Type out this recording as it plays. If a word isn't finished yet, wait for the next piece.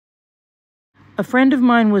A friend of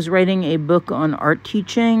mine was writing a book on art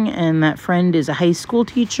teaching, and that friend is a high school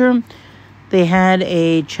teacher. They had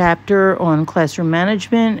a chapter on classroom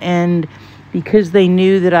management, and because they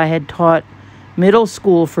knew that I had taught middle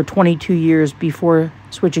school for 22 years before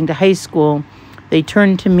switching to high school, they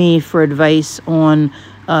turned to me for advice on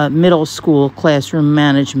middle school classroom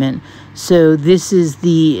management. So this is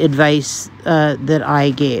the advice that I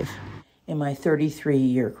gave. In my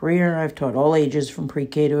 33-year career, I've taught all ages from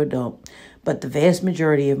pre-K to adult, but the vast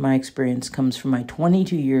majority of my experience comes from my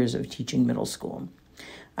 22 years of teaching middle school.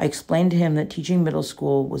 I explained to him that teaching middle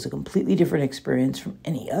school was a completely different experience from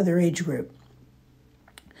any other age group.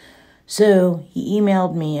 So he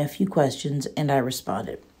emailed me a few questions and I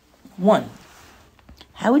responded. 1,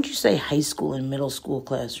 how would you say high school and middle school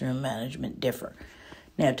classroom management differ?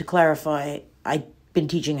 Now, to clarify, I've been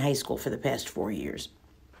teaching high school for the past 4 years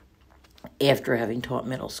after having taught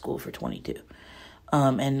middle school for 22.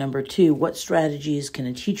 And number 2, what strategies can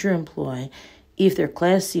a teacher employ if their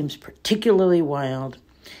class seems particularly wild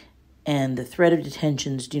and the threat of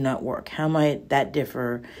detentions do not work? How might that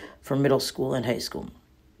differ for middle school and high school?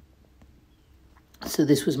 So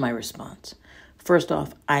this was my response. First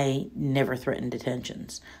off, I never threaten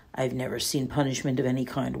detentions. I've never seen punishment of any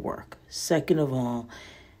kind work. Second of all,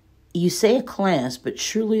 you say a class, but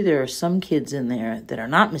surely there are some kids in there that are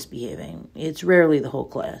not misbehaving. It's rarely the whole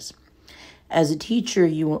class. As a teacher,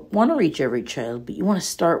 you want to reach every child, but you want to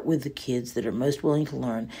start with the kids that are most willing to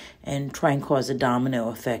learn and try and cause a domino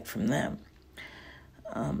effect from them.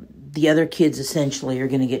 The other kids essentially are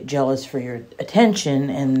going to get jealous for your attention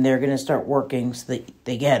and they're going to start working so that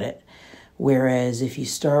they get it. Whereas if you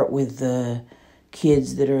start with the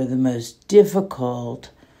kids that are the most difficult,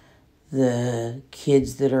 the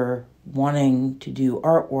kids that are wanting to do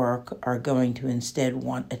artwork are going to instead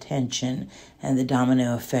want attention, and the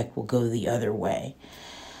domino effect will go the other way.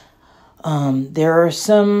 There are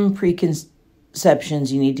some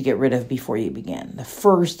preconceptions you need to get rid of before you begin. The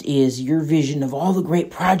first is your vision of all the great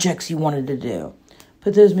projects you wanted to do.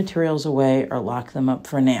 Put those materials away or lock them up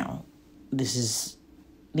for now. This is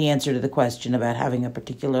the answer to the question about having a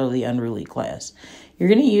particularly unruly class. You're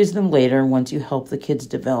going to use them later once you help the kids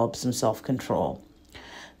develop some self-control.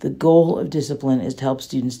 The goal of discipline is to help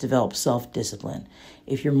students develop self-discipline.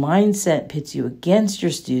 If your mindset pits you against your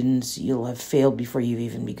students, you'll have failed before you've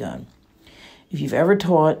even begun. If you've ever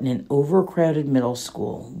taught in an overcrowded middle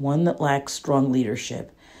school, one that lacks strong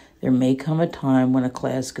leadership, there may come a time when a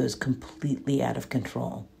class goes completely out of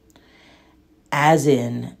control. As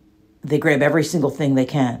in, they grab every single thing they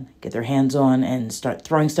can, get their hands on, and start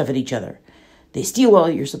throwing stuff at each other. They steal all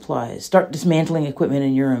your supplies, start dismantling equipment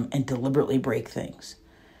in your room, and deliberately break things.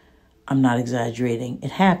 I'm not exaggerating.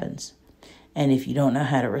 It happens. And if you don't know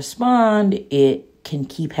how to respond, it can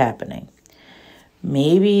keep happening.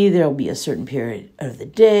 Maybe there'll be a certain period of the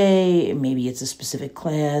day. Maybe it's a specific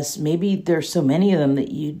class. Maybe there's so many of them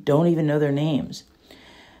that you don't even know their names.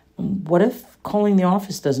 What if calling the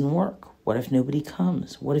office doesn't work? What if nobody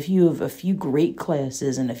comes? What if you have a few great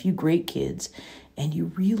classes and a few great kids and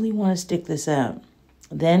you really want to stick this out?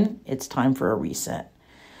 Then it's time for a reset.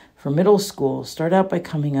 For middle school, start out by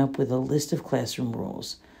coming up with a list of classroom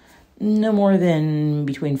rules. No more than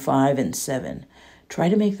between 5 and 7. Try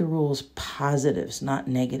to make the rules positives, not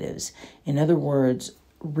negatives. In other words,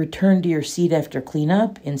 return to your seat after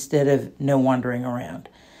cleanup instead of no wandering around.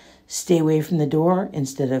 Stay away from the door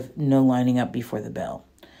instead of no lining up before the bell.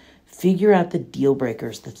 Figure out the deal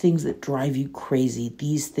breakers, the things that drive you crazy.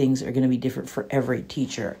 These things are going to be different for every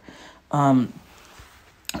teacher.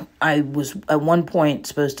 I was at one point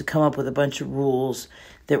supposed to come up with a bunch of rules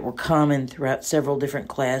that were common throughout several different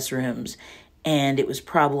classrooms, and it was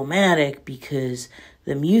problematic because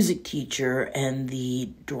the music teacher and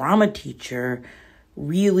the drama teacher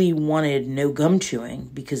really wanted no gum chewing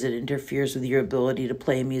because it interferes with your ability to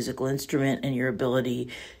play a musical instrument and your ability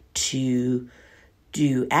to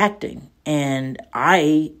do acting. And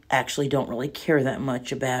I actually don't really care that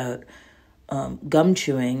much about gum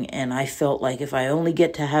chewing, and I felt like if I only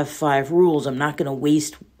get to have 5 rules, I'm not going to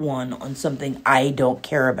waste one on something I don't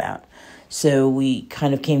care about. So we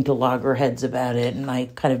kind of came to loggerheads about it, and I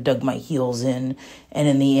kind of dug my heels in, and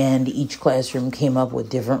in the end, each classroom came up with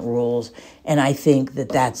different rules, and I think that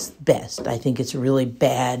that's best. I think it's really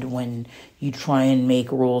bad when you try and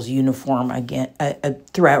make rules uniform again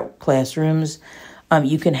throughout classrooms.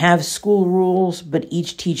 You can have school rules, but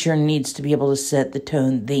each teacher needs to be able to set the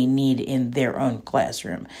tone they need in their own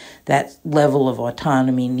classroom. That level of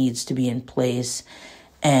autonomy needs to be in place,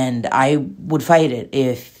 and I would fight it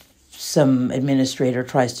if some administrator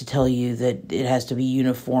tries to tell you that it has to be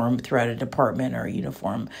uniform throughout a department or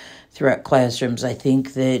uniform throughout classrooms. I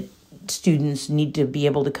think that students need to be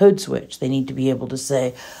able to code switch. They need to be able to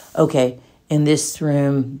say, okay, in this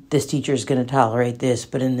room, this teacher is going to tolerate this,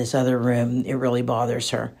 but in this other room, it really bothers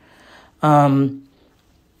her.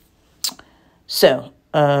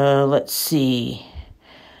 Let's see.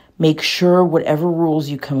 Make sure whatever rules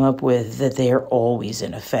you come up with, that they are always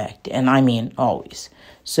in effect. And I mean always.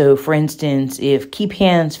 So, for instance, if keep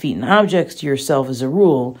hands, feet, and objects to yourself is a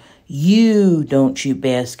rule, you don't shoot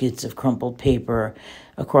baskets of crumpled paper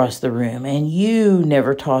across the room, and you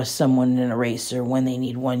never toss someone an eraser when they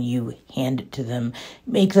need one. You hand it to them,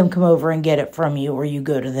 make them come over and get it from you, or you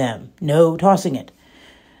go to them. No tossing it.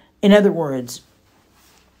 In other words,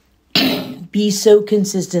 be so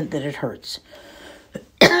consistent that it hurts.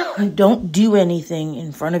 Don't do anything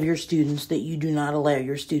in front of your students that you do not allow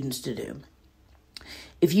your students to do.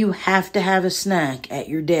 If you have to have a snack at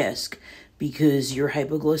your desk because you're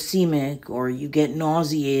hypoglycemic or you get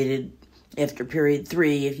nauseated after period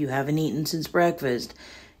 3 if you haven't eaten since breakfast,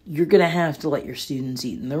 you're going to have to let your students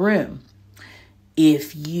eat in the room.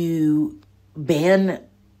 If you ban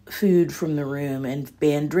food from the room and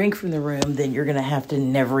ban drink from the room, then you're going to have to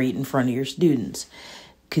never eat in front of your students.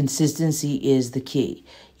 Consistency is the key.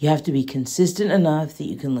 You have to be consistent enough that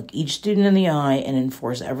you can look each student in the eye and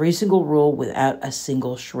enforce every single rule without a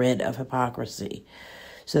single shred of hypocrisy.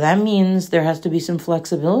 So that means there has to be some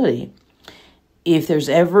flexibility. If there's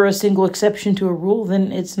ever a single exception to a rule,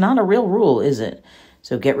 then it's not a real rule, is it?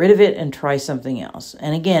 So get rid of it and try something else.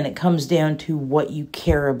 And again, it comes down to what you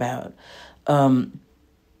care about.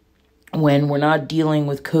 When we're not dealing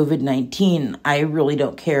with COVID-19, I really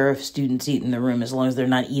don't care if students eat in the room as long as they're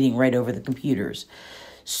not eating right over the computers.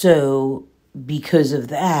 So because of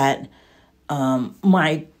that,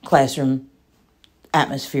 my classroom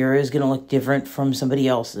atmosphere is going to look different from somebody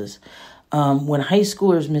else's. When high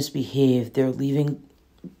schoolers misbehave, they're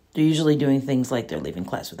usually doing things like they're leaving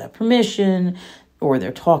class without permission, or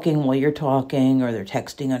they're talking while you're talking, or they're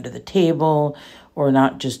texting under the table, or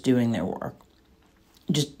not just doing their work.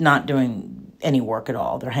 Just not doing any work at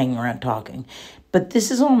all. They're hanging around talking. But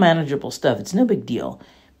this is all manageable stuff. It's no big deal.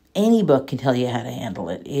 Any book can tell you how to handle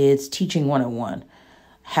it. It's teaching 101.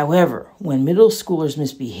 However, when middle schoolers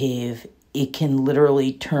misbehave, it can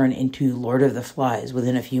literally turn into Lord of the Flies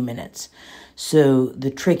within a few minutes. So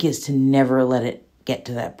the trick is to never let it get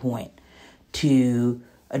to that point. To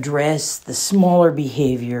address the smaller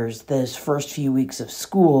behaviors those first few weeks of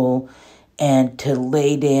school, and to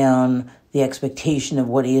lay down the expectation of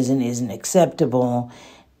what is and isn't acceptable,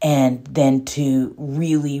 and then to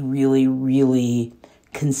really, really, really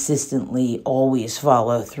consistently always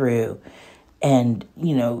follow through. And,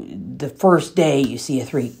 the first day you see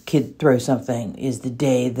a kid throw something is the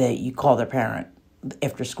day that you call their parent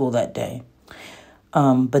after school that day.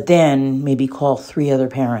 But then maybe call 3 other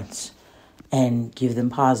parents and give them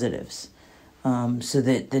positives. So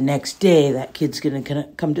that the next day that kid's going to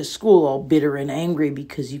come to school all bitter and angry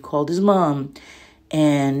because you called his mom.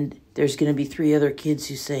 And there's going to be 3 other kids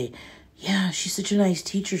who say, yeah, she's such a nice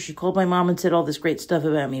teacher. She called my mom and said all this great stuff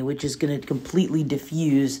about me, which is going to completely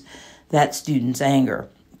diffuse that student's anger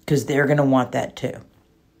because they're going to want that too.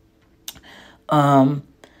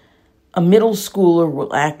 A middle schooler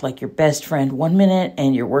will act like your best friend one minute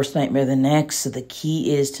and your worst nightmare the next. So the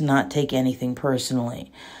key is to not take anything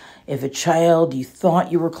personally. If a child you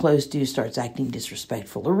thought you were close to starts acting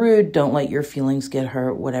disrespectful or rude, don't let your feelings get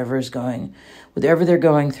hurt. Whatever they're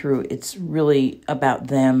going through, it's really about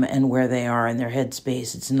them and where they are in their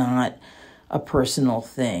headspace. It's not a personal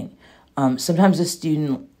thing. Sometimes a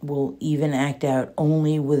student will even act out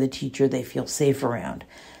only with a teacher they feel safe around.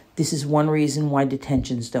 This is one reason why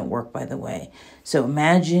detentions don't work, by the way. So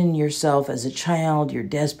imagine yourself as a child. You're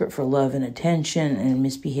desperate for love and attention and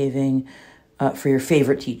misbehaving for your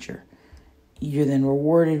favorite teacher. You're then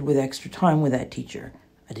rewarded with extra time with that teacher,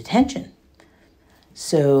 a detention.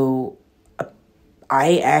 So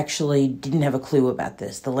I actually didn't have a clue about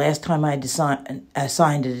this. The last time I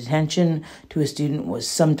assigned a detention to a student was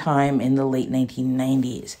sometime in the late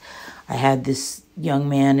 1990s. I had this young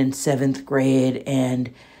man in 7th grade,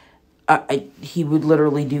 and he would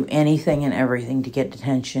literally do anything and everything to get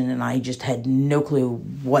detention, and I just had no clue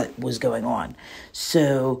what was going on.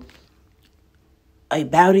 So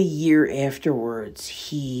about a year afterwards,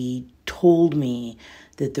 he told me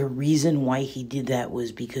that the reason why he did that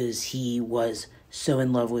was because he was so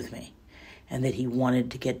in love with me and that he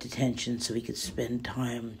wanted to get detention so he could spend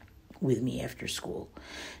time with me after school.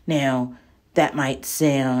 Now, that might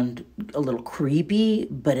sound a little creepy,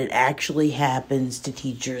 but it actually happens to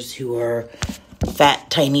teachers who are fat,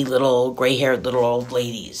 tiny, little, gray-haired little old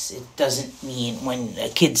ladies. It doesn't mean when a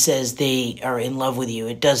kid says they are in love with you,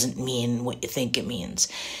 it doesn't mean what you think it means.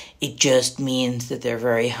 It just means that they're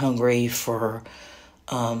very hungry for,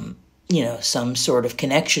 some sort of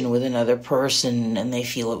connection with another person, and they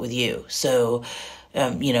feel it with you. So,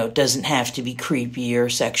 it doesn't have to be creepy or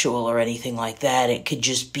sexual or anything like that. It could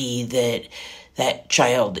just be that that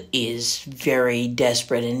child is very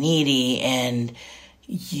desperate and needy, and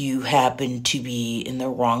you happen to be in the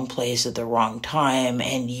wrong place at the wrong time,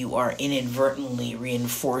 and you are inadvertently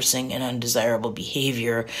reinforcing an undesirable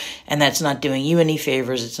behavior, and that's not doing you any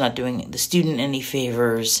favors. It's not doing the student any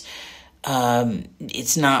favors.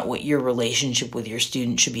 It's not what your relationship with your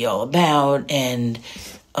student should be all about, and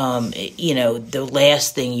the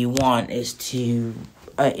last thing you want is to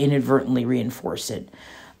inadvertently reinforce it.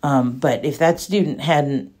 But if that student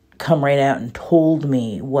hadn't come right out and told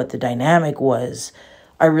me what the dynamic was,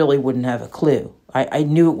 I really wouldn't have a clue. I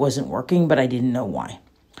knew it wasn't working, but I didn't know why.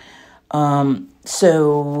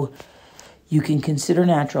 So you can consider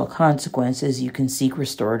natural consequences. You can seek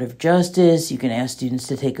restorative justice. You can ask students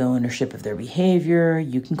to take ownership of their behavior.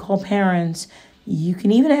 You can call parents. You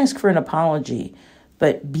can even ask for an apology.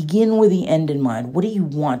 But begin with the end in mind. What do you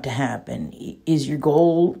want to happen? Is your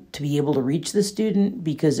goal to be able to reach the student?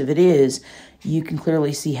 Because if it is, you can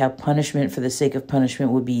clearly see how punishment for the sake of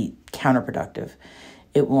punishment would be counterproductive.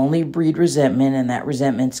 It will only breed resentment, and that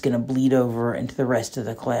resentment's going to bleed over into the rest of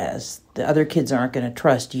the class. The other kids aren't going to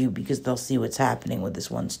trust you because they'll see what's happening with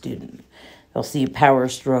this one student. They'll see a power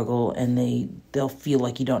struggle, and they'll feel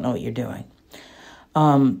like you don't know what you're doing.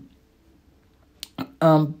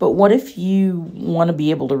 But what if you want to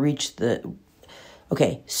be able to reach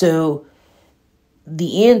so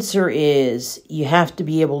the answer is you have to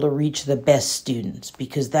be able to reach the best students,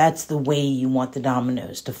 because that's the way you want the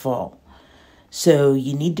dominoes to fall. So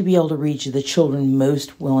you need to be able to reach the children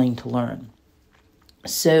most willing to learn.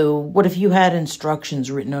 So what if you had instructions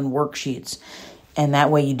written on worksheets, and that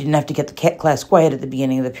way you didn't have to get the class quiet at the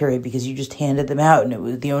beginning of the period because you just handed them out,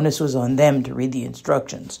 and the onus was on them to read the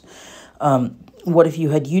instructions? What if you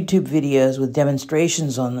had YouTube videos with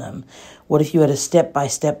demonstrations on them? What if you had a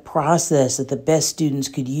step-by-step process that the best students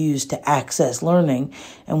could use to access learning?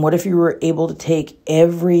 And what if you were able to take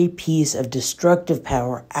every piece of destructive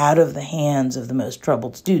power out of the hands of the most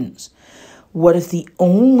troubled students? What if the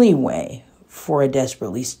only way for a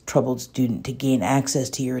desperately troubled student to gain access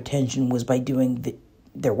to your attention was by doing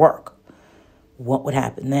their work? What would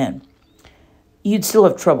happen then? You'd still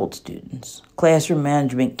have troubled students. Classroom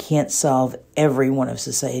management can't solve every one of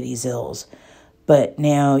society's ills, but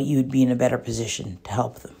now you'd be in a better position to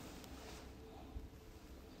help them.